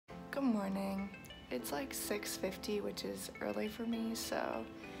Good morning. It's like 6:50, which is early for me, so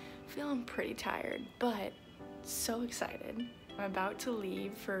feeling pretty tired, but so excited. I'm about to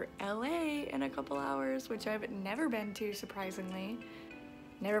leave for LA in a couple hours, which I've never been to, surprisingly.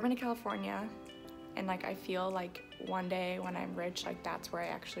 Never been to California, and like I feel like one day when I'm rich, like that's where I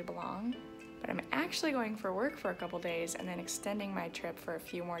actually belong. But I'm actually going for work for a couple days and then extending my trip for a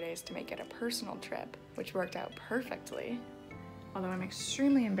few more days to make it a personal trip, which worked out perfectly. Although I'm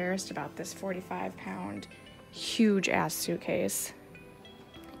extremely embarrassed about this 45-pound huge ass suitcase.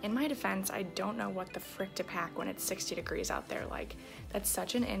 In my defense, I don't know what the frick to pack when it's 60 degrees out there. Like, that's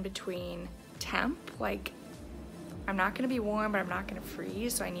such an in-between temp. Like, I'm not gonna be warm, but I'm not gonna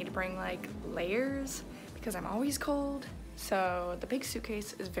freeze, so I need to bring like layers because I'm always cold. So the big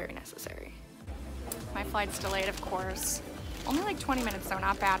suitcase is very necessary. My flight's delayed, of course. Only like 20 minutes though,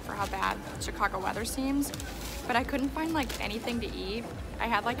 not bad for how bad Chicago weather seems. But I couldn't find like anything to eat. I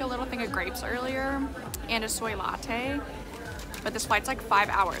had like a little thing of grapes earlier and a soy latte, but this flight's like 5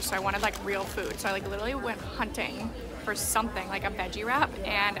 hours, so I wanted like real food. So I like literally went hunting for something like a veggie wrap,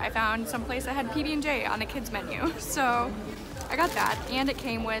 and I found some place that had PB&J on the kids menu. So I got that, and it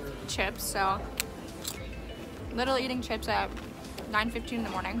came with chips. So literally eating chips at 9:15 in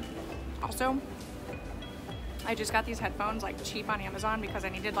the morning. Also, I just got these headphones like cheap on Amazon because I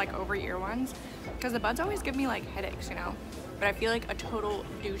needed like over-ear ones because the buds always give me like headaches, you know? But I feel like a total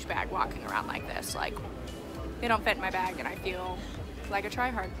douchebag walking around like this. Like, they don't fit in my bag and I feel like a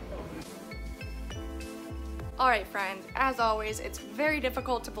tryhard. All right, friends, as always, it's very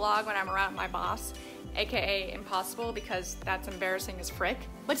difficult to vlog when I'm around my boss, AKA impossible, because that's embarrassing as frick.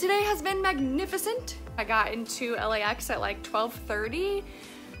 But today has been magnificent. I got into LAX at like 12:30.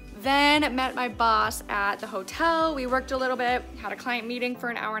 Then met my boss at the hotel. We worked a little bit, had a client meeting for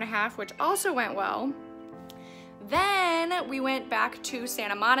an hour and a half, which also went well. Then we went back to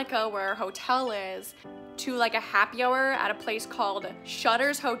Santa Monica, where our hotel is, to like a happy hour at a place called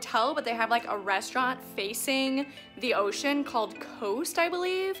Shutters Hotel, but they have like a restaurant facing the ocean called Coast, I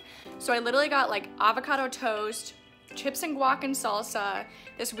believe. So I literally got like avocado toast, chips and guac and salsa,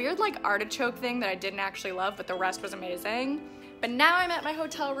 this weird like artichoke thing that I didn't actually love, but the rest was amazing. But now I'm at my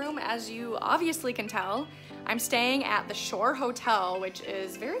hotel room, as you obviously can tell. I'm staying at the Shore Hotel, which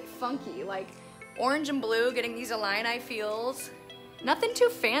is very funky, like orange and blue, getting these Illini feels. Nothing too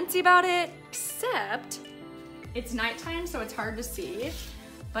fancy about it, except it's nighttime, so it's hard to see.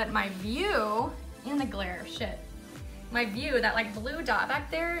 But my view, and the glare, shit. My view, that like blue dot back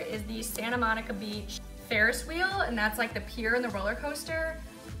there is the Santa Monica Beach Ferris wheel, and that's like the pier and the roller coaster.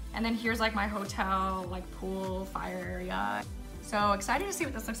 And then here's like my hotel, like pool, fire area. So excited to see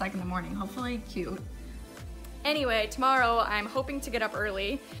what this looks like in the morning, hopefully cute. Anyway, tomorrow I'm hoping to get up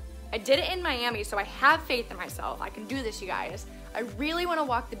early. I did it in Miami, so I have faith in myself. I can do this, you guys. I really wanna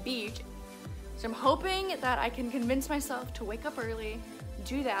walk the beach. So I'm hoping that I can convince myself to wake up early,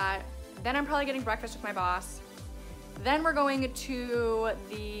 do that. Then I'm probably getting breakfast with my boss. Then we're going to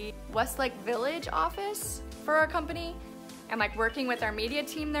the Westlake Village office for our company and like working with our media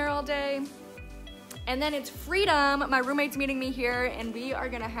team there all day. And then it's freedom. My roommate's meeting me here and we are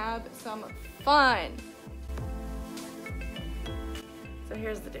gonna have some fun. So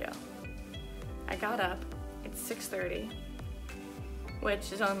here's the deal. I got up, it's 6:30,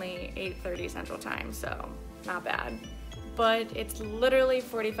 which is only 8:30 Central Time, so not bad. But it's literally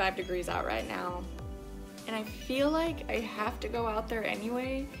 45 degrees out right now. And I feel like I have to go out there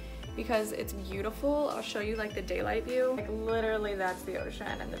anyway because it's beautiful. I'll show you like the daylight view. Like literally that's the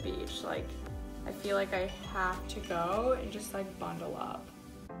ocean and the beach. Like I feel like I have to go and just like bundle up.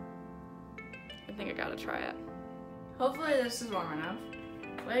 I think I gotta try it. Hopefully this is warm enough.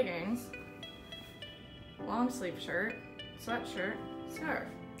 Leggings, long sleeve shirt, sweatshirt, scarf.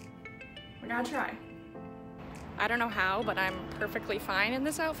 We gotta try. I don't know how, but I'm perfectly fine in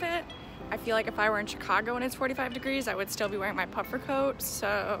this outfit. I feel like if I were in Chicago and it's 45 degrees, I would still be wearing my puffer coat,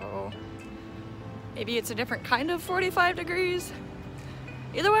 so maybe it's a different kind of 45 degrees.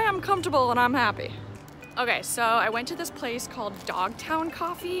 Either way, I'm comfortable and I'm happy. Okay, so I went to this place called Dogtown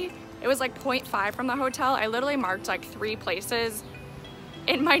Coffee. It was like 0.5 from the hotel. I literally marked like 3 places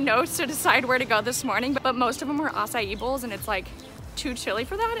in my notes to decide where to go this morning, but most of them were acai bowls and it's like too chilly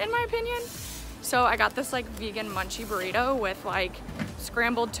for that in my opinion. So I got this like vegan munchie burrito with like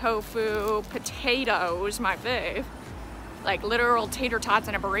scrambled tofu, potatoes, my fave, like literal tater tots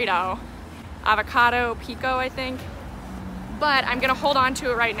in a burrito, avocado pico, I think. But I'm gonna hold on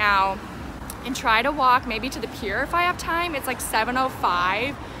to it right now and try to walk maybe to the pier if I have time. It's like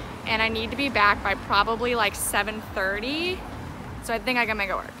 7:05 and I need to be back by probably like 7:30. So I think I can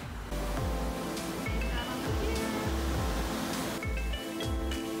make it work.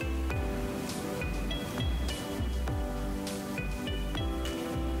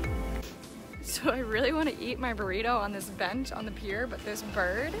 So I really want to eat my burrito on this bench on the pier, but this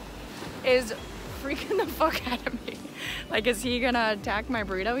bird is freaking the fuck out of me. Like, is he gonna attack my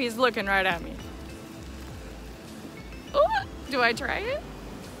burrito? He's looking right at me. Ooh, do I try it?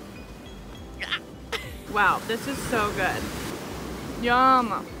 Wow, this is so good.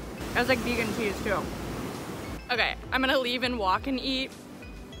 Yum. That's like vegan cheese too. Okay, I'm gonna leave and walk and eat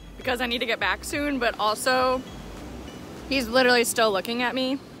because I need to get back soon, but also he's literally still looking at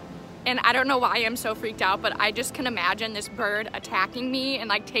me. And I don't know why I'm so freaked out, but I just can imagine this bird attacking me and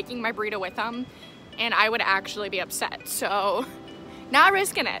like taking my burrito with him, and I would actually be upset. So, not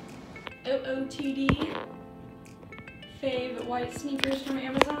risking it. OOTD. Fave white sneakers from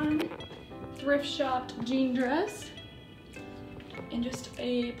Amazon. Thrift shopped jean dress. And just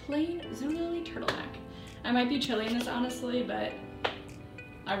a plain Zulily turtleneck. I might be chilly in this honestly, but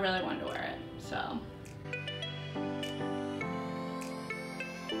I really wanted to wear it, so.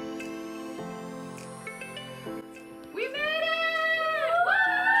 We made it!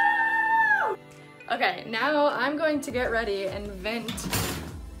 Woo! Okay, now I'm going to get ready and vent.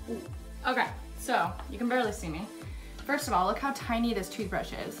 Ooh. Okay, so you can barely see me. First of all, look how tiny this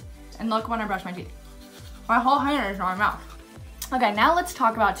toothbrush is. And look when I brush my teeth. My whole hand is in my mouth. Okay, now let's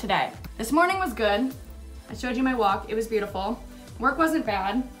talk about today. This morning was good. I showed you my walk, it was beautiful. Work wasn't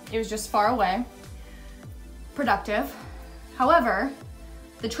bad, it was just far away. Productive. However,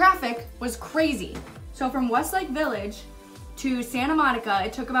 the traffic was crazy. So from Westlake Village to Santa Monica,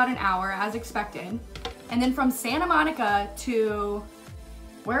 it took about an hour as expected. And then from Santa Monica to,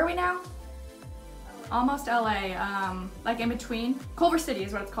 where are we now? Almost LA, like in between. Culver City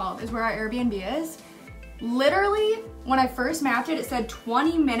is what it's called, is where our Airbnb is. Literally, when I first mapped it, it said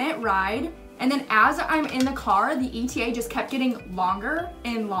 20-minute ride. And then as I'm in the car, the ETA just kept getting longer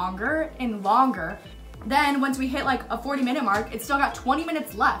and longer and longer. Then once we hit like a 40-minute mark, it still got 20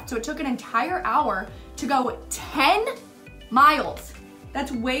 minutes left. So it took an entire hour to go 10 miles.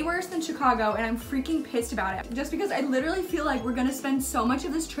 That's way worse than Chicago, and I'm freaking pissed about it. Just because I literally feel like we're gonna spend so much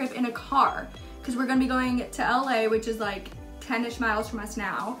of this trip in a car, because we're gonna be going to LA, which is like 10-ish miles from us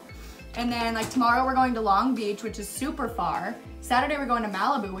now. And then like tomorrow we're going to Long Beach, which is super far. Saturday we're going to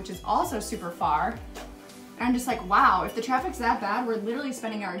Malibu, which is also super far. And I'm just like, wow, if the traffic's that bad, we're literally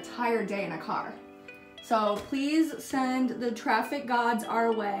spending our entire day in a car. So please send the traffic gods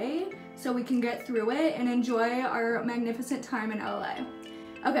our way so we can get through it and enjoy our magnificent time in LA.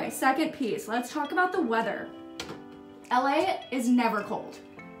 Okay, second piece, let's talk about the weather. LA is never cold,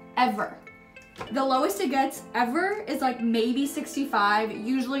 ever. The lowest it gets ever is like maybe 65,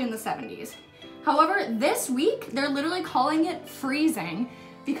 usually in the 70s. However, this week, they're literally calling it freezing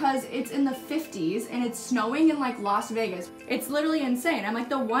because it's in the 50s and it's snowing in like Las Vegas. It's literally insane. I'm like,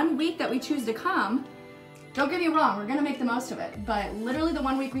 the one week that we choose to come, don't get me wrong, we're gonna make the most of it, but literally the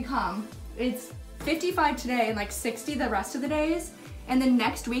one week we come, it's 55 today and like 60 the rest of the days, and then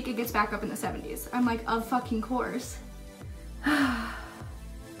next week it gets back up in the 70s. I'm like, of fucking course.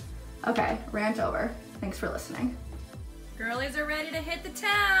 Okay, rant over. Thanks for listening. Girlies are ready to hit the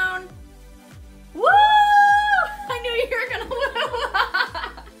town. Woo! I knew you were gonna woo.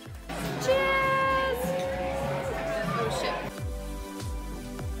 Cheers! Oh shit.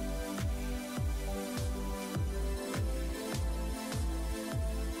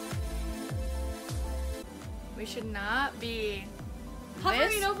 We should not be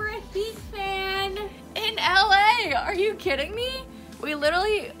hovering over a heat fan in LA. Are you kidding me? We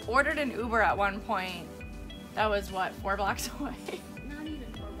literally ordered an Uber at one point. That was what, 4 blocks away? Not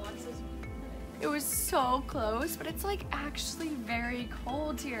even 4 blocks. It was so close, but it's like actually very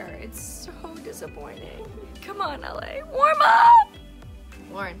cold here. It's so disappointing. Come on, LA, warm up!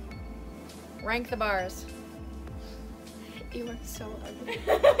 Lauren, rank the bars. You are so ugly.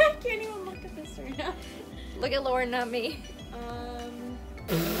 I can't even look at this right now. Look at Lauren, not me.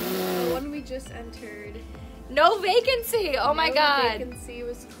 The one we just entered. No vacancy! Oh my god. Vacancy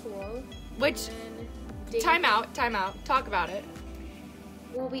was cool. Which, time out, talk about it.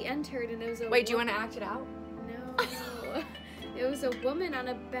 Well, we entered and it was a Wait, do you want to act it out? No. It was a woman on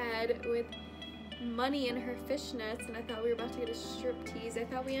a bed with money in her fishnets, and I thought we were about to get a striptease. I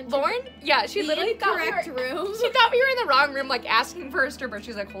thought we entered Lauren? Yeah, she literally thought we were, room. She thought we were in the wrong room, like asking for a stripper.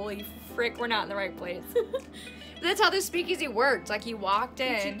 She's like, holy frick, we're not in the right place. That's how the speakeasy worked. Like, you walked in.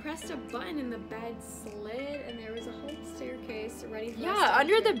 And she pressed a button and the bed slid, and there was a whole staircase ready for us. Yeah,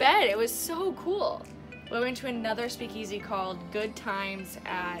 under the bed. It was so cool. We went to another speakeasy called Good Times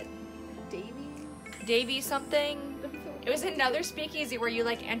at Davy something. It was another speakeasy where you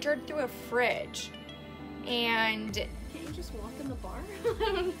like entered through a fridge, and can't you just walk in the bar? I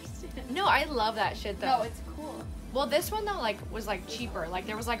don't understand. No, I love that shit though. No, it's cool. Well, this one though, like, was like cheaper. Like,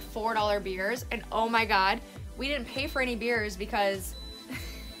 there was like $4 beers, and oh my god, we didn't pay for any beers because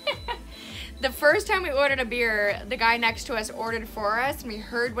the first time we ordered a beer, the guy next to us ordered for us, and we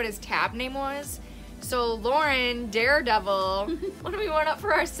heard what his tab name was. So Lauren, Daredevil, when we went up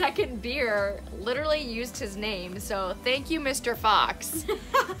for our second beer, literally used his name. So thank you, Mr. Fox,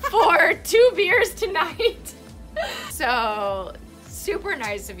 for 2 beers tonight. So super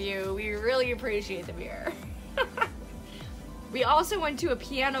nice of you. We really appreciate the beer. We also went to a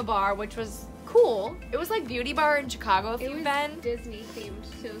piano bar, which was cool. It was like Beauty Bar in Chicago if you've been. Disney themed,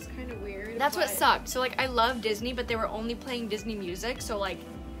 so it was kind of weird. That's what sucked. So like, I love Disney, but they were only playing Disney music, so like,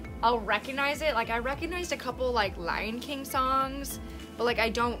 I'll recognize it. Like, I recognized a couple like Lion King songs, but like I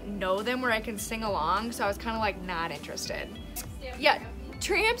don't know them where I can sing along, so I was kind of like not interested. Yeah,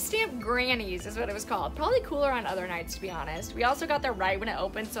 Tramp Stamp Grannies is what it was called. Probably cooler on other nights, to be honest. We also got there right when it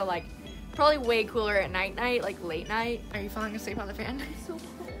opened, so like probably way cooler at night, like late night. Are you falling asleep on the fan? It's so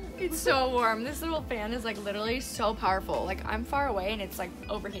cold. It's so warm. This little fan is like literally so powerful. Like, I'm far away and it's like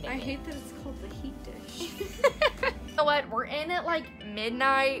overheating. I hate that it's called the heat dish. You know what? We're in at like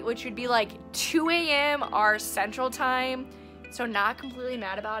midnight, which would be like 2 a.m. our central time. So not completely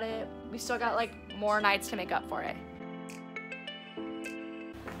mad about it. We still got like more nights to make up for it.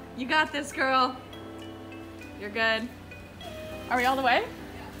 You got this, girl. You're good. Are we all the way?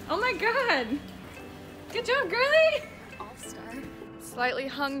 Oh my god. Good job, girly. All-star. Slightly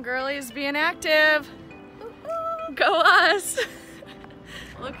hung girlies being active. Go us.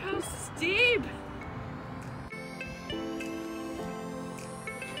 Look how steep.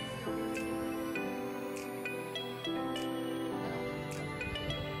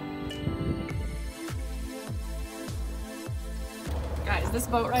 Guys, this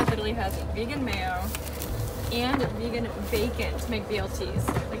boat ride literally has vegan mayo and vegan bacon to make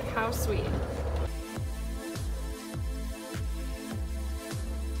BLTs. Like, how sweet.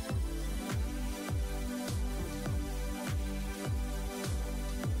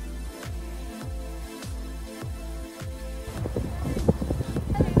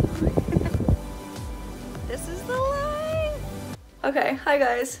 This is the line. Okay, hi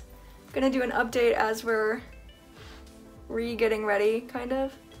guys. Gonna do an update as we're getting ready, kind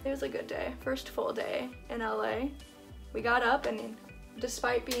of. It was a good day. First full day in LA. We got up and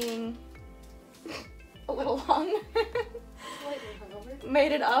despite being a little long,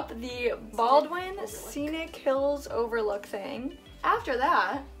 made it up the Baldwin Scenic Hills Overlook thing. After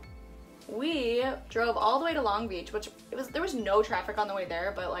that, we drove all the way to Long Beach, which there was no traffic on the way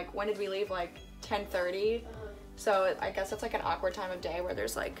there, but like, when did we leave? Like 10:30. So I guess it's like an awkward time of day where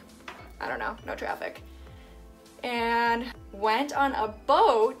there's like, I don't know, no traffic. And went on a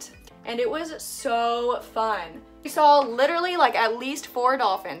boat, and it was so fun. We saw literally like at least 4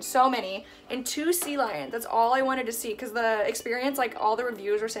 dolphins, so many, and 2 sea lions. That's all I wanted to see, because the experience, like all the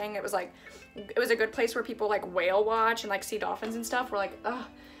reviews were saying it was a good place where people like whale watch and like see dolphins and stuff. We're like, ugh,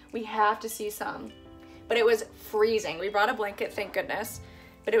 we have to see some. But it was freezing. We brought a blanket, thank goodness.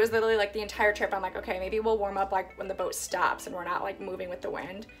 But it was literally like the entire trip, I'm like, okay, maybe we'll warm up like when the boat stops and we're not like moving with the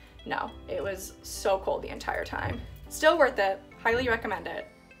wind. No, it was so cold the entire time. Still worth it, highly recommend it.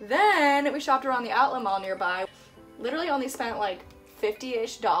 Then we shopped around the outlet mall nearby. Literally only spent like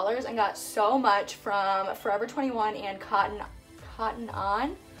 $50-ish and got so much from Forever 21 and Cotton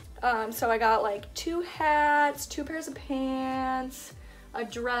On. So I got like 2 hats, 2 pairs of pants, a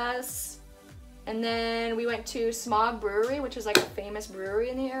dress, and then we went to Smog Brewery, which is like a famous brewery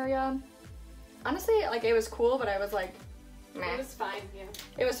in the area. Honestly, like it was cool, but I was like, meh. It was fine, yeah.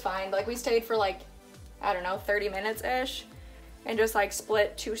 It was fine. Like, we stayed for like, I don't know, 30 minutes-ish, and just like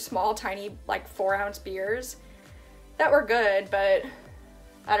split 2 small, tiny, like 4-ounce beers that were good, but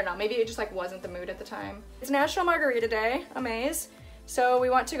I don't know, maybe it just like wasn't the mood at the time. It's National Margarita Day, amaze. So we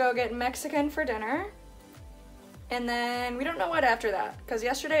want to go get Mexican for dinner, and then we don't know what after that, because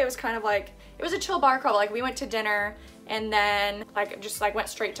yesterday it was kind of like, it was a chill bar crawl. Like, we went to dinner and then like just like went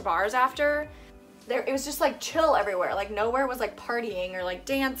straight to bars after. It was just like chill everywhere. Like, nowhere was like partying or like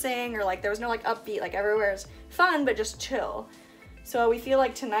dancing, or like there was no like upbeat. Like, everywhere is fun but just chill. So we feel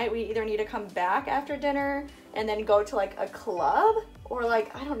like tonight we either need to come back after dinner and then go to like a club, or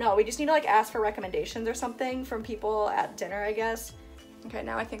like, I don't know, we just need to like ask for recommendations or something from people at dinner, I guess. Okay,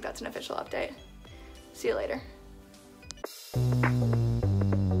 now I think that's an official update. See you later.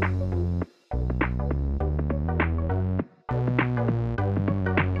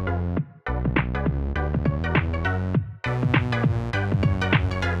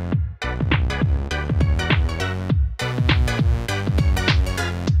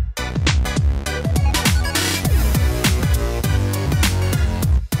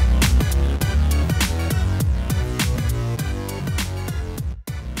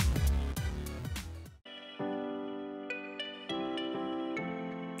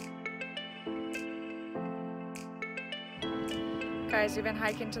 Guys, we've been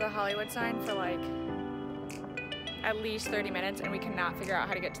hiking to the Hollywood sign for like at least 30 minutes and we cannot figure out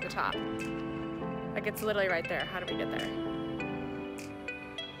how to get to the top. Like, it's literally right there. How do we get there?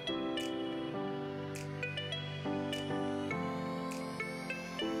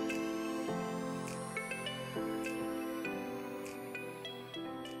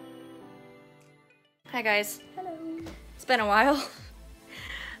 Hi guys. Hello. It's been a while.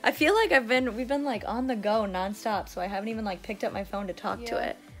 I feel like we've been like on the go nonstop, so I haven't even like picked up my phone to talk to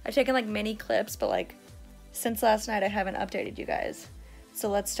it. I've taken like mini clips, but like since last night I haven't updated you guys. So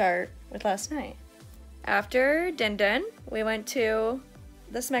let's start with last night. After Din Din, we went to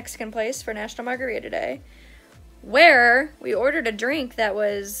this Mexican place for National Margarita Day, where we ordered a drink that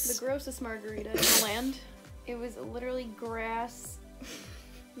was The grossest margarita in the land. It was literally grass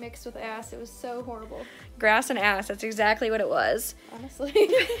mixed with ass. It was so horrible. grass and ass. That's exactly what it was. Honestly.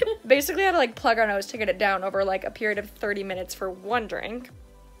 Basically had to like plug our nose to get it down over like a period of 30 minutes for one drink.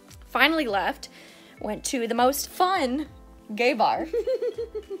 Finally left, went to the most fun gay bar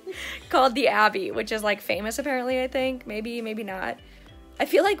called the Abbey, which is like famous apparently, I think. Maybe not. I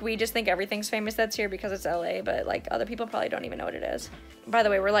feel like we just think everything's famous that's here because it's LA, but like other people probably don't even know what it is. By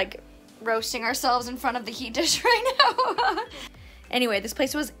the way, we're like roasting ourselves in front of the heat dish right now. Anyway, this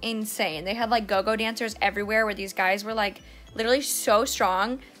place was insane. They had like go-go dancers everywhere where these guys were like literally so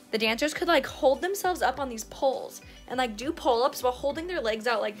strong. The dancers could like hold themselves up on these poles and like do pull-ups while holding their legs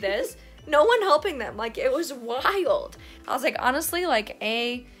out like this. No one helping them. Like, it was wild. I was like, honestly, like,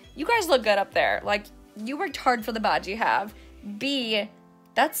 A, you guys look good up there. Like, you worked hard for the bod you have. B,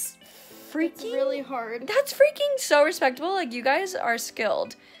 that's freaking... It's really hard. That's freaking so respectable. Like, you guys are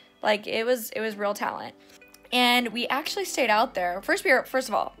skilled. Like, it was real talent. And we actually stayed out there. First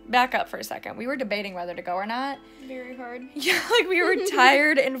of all, back up for a second. We were debating whether to go or not. Very hard. Yeah, like we were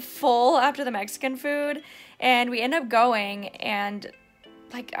tired and full after the Mexican food. And we ended up going, and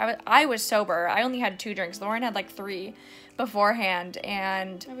like I was sober. I only had 2 drinks. Lauren had like 3 beforehand,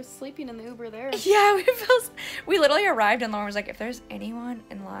 and I was sleeping in the Uber there. yeah, we literally arrived, and Lauren was like, if there's anyone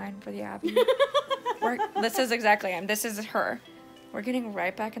in line for the Abbey, this is exactly him. This is her. We're getting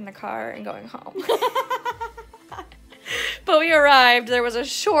right back in the car and going home. But we arrived. There was a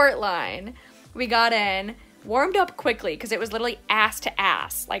short line. We got in, warmed up quickly because it was literally ass to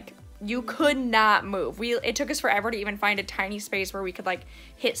ass. Like, you could not move. It took us forever to even find a tiny space where we could like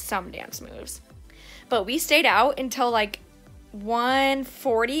hit some dance moves. But we stayed out until like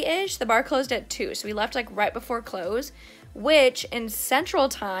 1:40-ish. The bar closed at 2, so we left like right before close, which in Central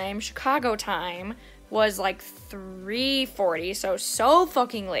Time, Chicago time, was like 3:40, so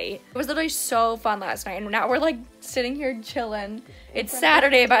fucking late. It was literally so fun last night, and now we're like sitting here chilling. It's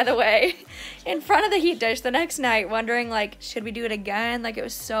Saturday, by the way, in front of the heat dish the next night, wondering like, should we do it again? Like, it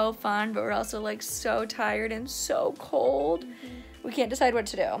was so fun, but we're also like so tired and so cold. We can't decide what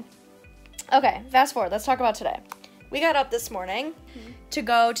to do. Okay, fast forward, let's talk about today. We got up this morning to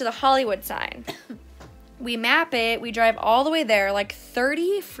go to the Hollywood sign. We map it, we drive all the way there, like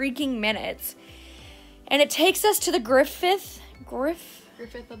 30 freaking minutes. And it takes us to the Griffith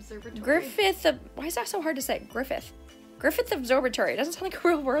Observatory. Why is that so hard to say? Griffith Observatory. It doesn't sound like a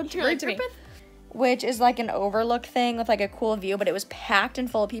real word to me. Which is like an overlook thing with like a cool view, but it was packed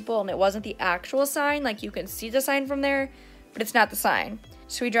and full of people, and it wasn't the actual sign. Like, you can see the sign from there, but it's not the sign.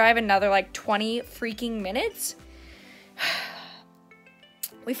 So we drive another like 20 freaking minutes.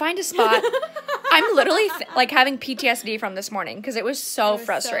 We find a spot. I'm literally like having PTSD from this morning because it was so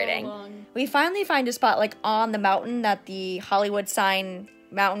frustrating. So long. We finally find a spot like on the mountain that the Hollywood sign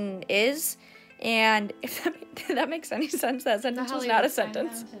mountain is. And if that makes any sense, that sentence was not a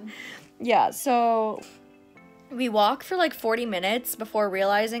sentence. Yeah, so we walk for like 40 minutes before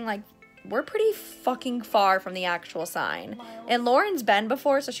realizing like we're pretty fucking far from the actual sign. Miles. And Lauren's been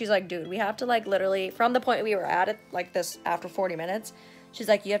before, so she's like, dude, we have to like literally, from the point we were at it, like this after 40 minutes, she's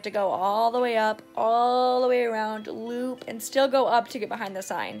like, you have to go all the way up, all the way around, loop, and still go up to get behind the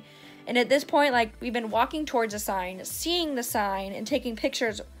sign. And at this point, like, we've been walking towards the sign, seeing the sign, and taking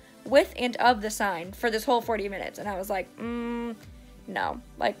pictures with and of the sign for this whole 40 minutes. And I was like, no,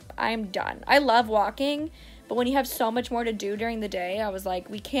 like, I'm done. I love walking, but when you have so much more to do during the day, I was like,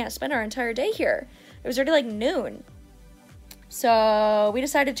 we can't spend our entire day here. It was already like noon. So we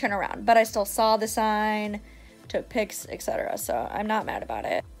decided to turn around, but I still saw the sign, took pics, etc. So I'm not mad about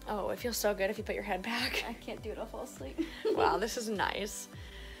it. Oh, it feels so good if you put your head back. I can't do it, I'll fall asleep. Wow, this is nice.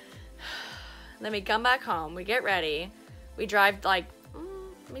 Then we come back home, we get ready, we drive like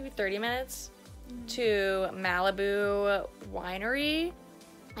maybe 30 minutes to Malibu Winery,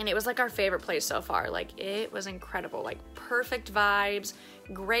 and it was like our favorite place so far. Like, it was incredible, like perfect vibes,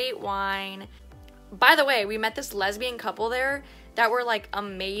 great wine. By the way, we met this lesbian couple there that were like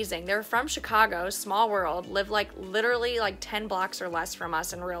amazing. They're from Chicago, small world, live like literally like 10 blocks or less from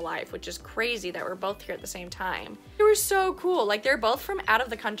us in real life, which is crazy that we're both here at the same time. They were so cool. Like they're both from out of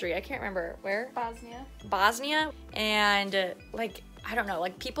the country. I can't remember where. Bosnia. And like, I don't know,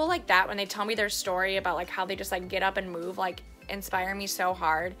 like people like that, when they tell me their story about like how they just like get up and move, like inspire me so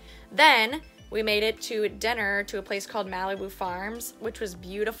hard. Then we made it to dinner to a place called Malibu Farms, which was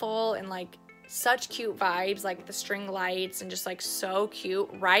beautiful and like such cute vibes, like the string lights and just like so cute,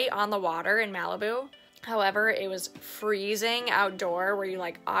 right on the water in Malibu. However, it was freezing outdoor where you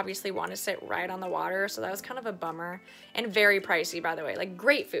like obviously want to sit right on the water, so that was kind of a bummer. And very pricey, by the way. Like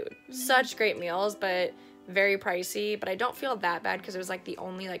great food, such great meals, but very pricey. But I don't feel that bad because it was like the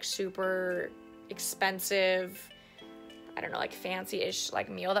only like super expensive, I don't know, like fancy-ish like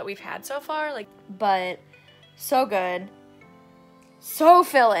meal that we've had so far. Like, but so good, so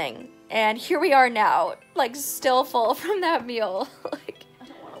filling. And here we are now, like still full from that meal. Like, I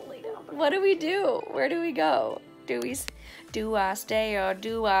don't want to lay down. What do we do? Where do we go? Do I stay or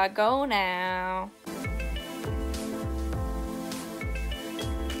do I go now?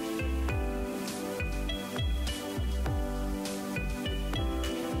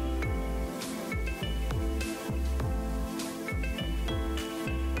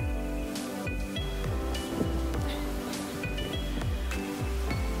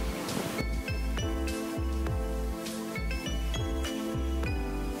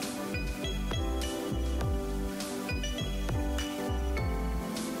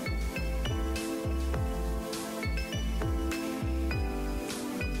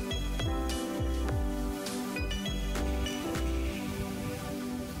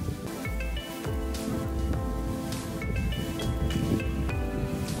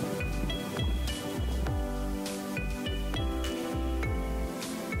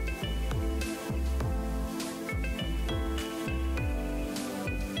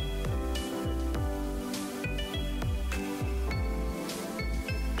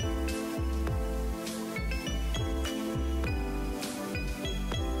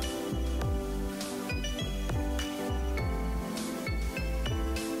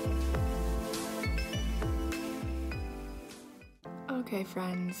 Okay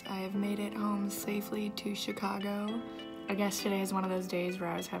friends, I have made it home safely to Chicago. I guess today is one of those days where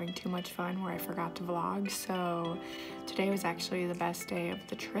I was having too much fun where I forgot to vlog, so today was actually the best day of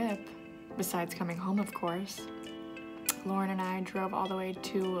the trip, besides coming home of course. Lauren and I drove all the way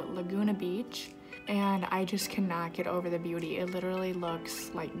to Laguna Beach, and I just cannot get over the beauty. It literally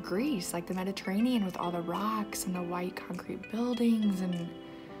looks like Greece, like the Mediterranean with all the rocks and the white concrete buildings, and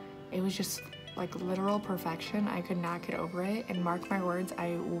it was just like literal perfection. I could not get over it, and mark my words,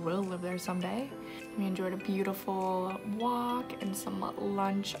 I will live there someday. We enjoyed a beautiful walk and some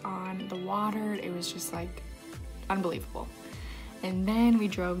lunch on the water. It was just like unbelievable. And then we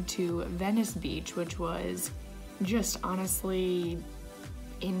drove to Venice Beach, which was just honestly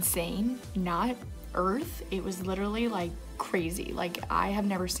insane. Not Earth, it was literally like crazy. Like I have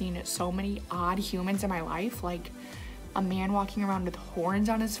never seen so many odd humans in my life, like a man walking around with horns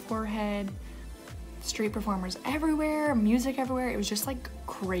on his forehead, street performers everywhere, music everywhere. It was just like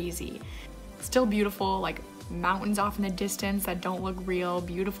crazy. Still beautiful, like mountains off in the distance that don't look real,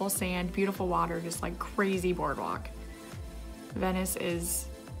 beautiful sand, beautiful water, just like crazy boardwalk. Venice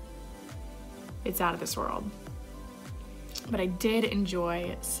it's out of this world. But I did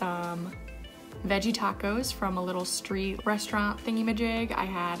enjoy some veggie tacos from a little street restaurant thingy-majig. I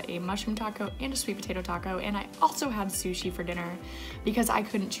had a mushroom taco and a sweet potato taco, and I also had sushi for dinner because I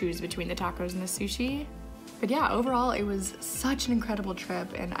couldn't choose between the tacos and the sushi. But yeah, overall it was such an incredible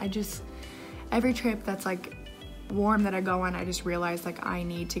trip, and every trip that's like warm that I go on, I just realize like I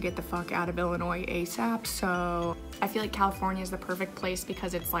need to get the fuck out of Illinois ASAP. So I feel like California is the perfect place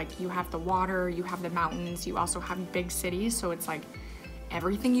because it's like you have the water, you have the mountains, you also have big cities, so it's like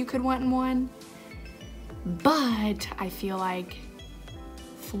everything you could want in one. But I feel like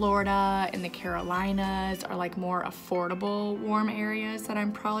Florida and the Carolinas are like more affordable warm areas that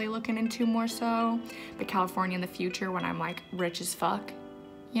I'm probably looking into more so. But California in the future when I'm like rich as fuck,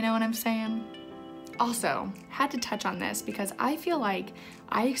 you know what I'm saying? Also, had to touch on this because I feel like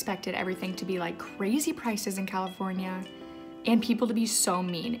I expected everything to be like crazy prices in California and people to be so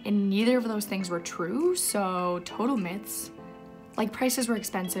mean, and neither of those things were true, so total myths. Like prices were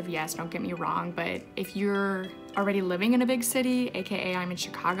expensive, yes, don't get me wrong, but if you're already living in a big city, aka I'm in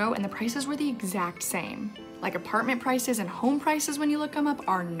Chicago, and the prices were the exact same. Like apartment prices and home prices when you look them up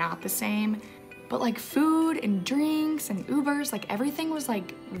are not the same, but like food and drinks and Ubers, like everything was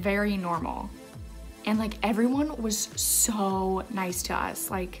like very normal. And like everyone was so nice to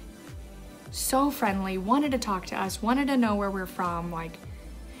us. Like so friendly, wanted to talk to us, wanted to know where we're from. Like,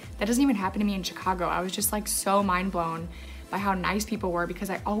 that doesn't even happen to me in Chicago. I was just like so mind blown by how nice people were, because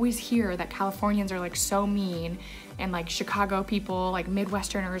I always hear that Californians are like so mean, and like Chicago people, like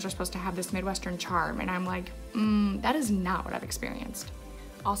Midwesterners, are supposed to have this Midwestern charm, and I'm like, that is not what I've experienced.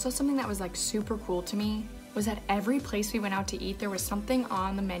 Also, something that was like super cool to me was that every place we went out to eat, there was something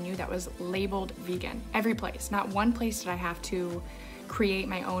on the menu that was labeled vegan. Every place. Not one place did I have to create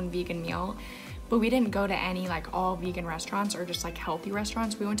my own vegan meal. But we didn't go to any like all vegan restaurants or just like healthy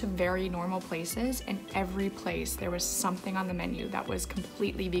restaurants. We went to very normal places, and every place there was something on the menu that was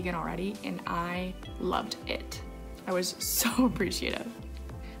completely vegan already, and I loved it. I was so appreciative.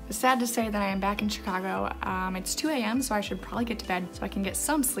 It's sad to say that I am back in Chicago. It's 2 a.m. so I should probably get to bed so I can get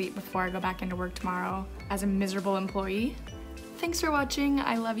some sleep before I go back into work tomorrow as a miserable employee. Thanks for watching.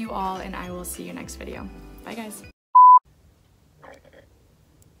 I love you all, and I will see you next video. Bye guys.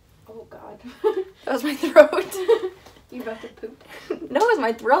 Oh God. That was my throat. You about to poop? No, it was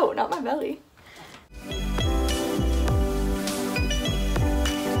my throat, not my belly.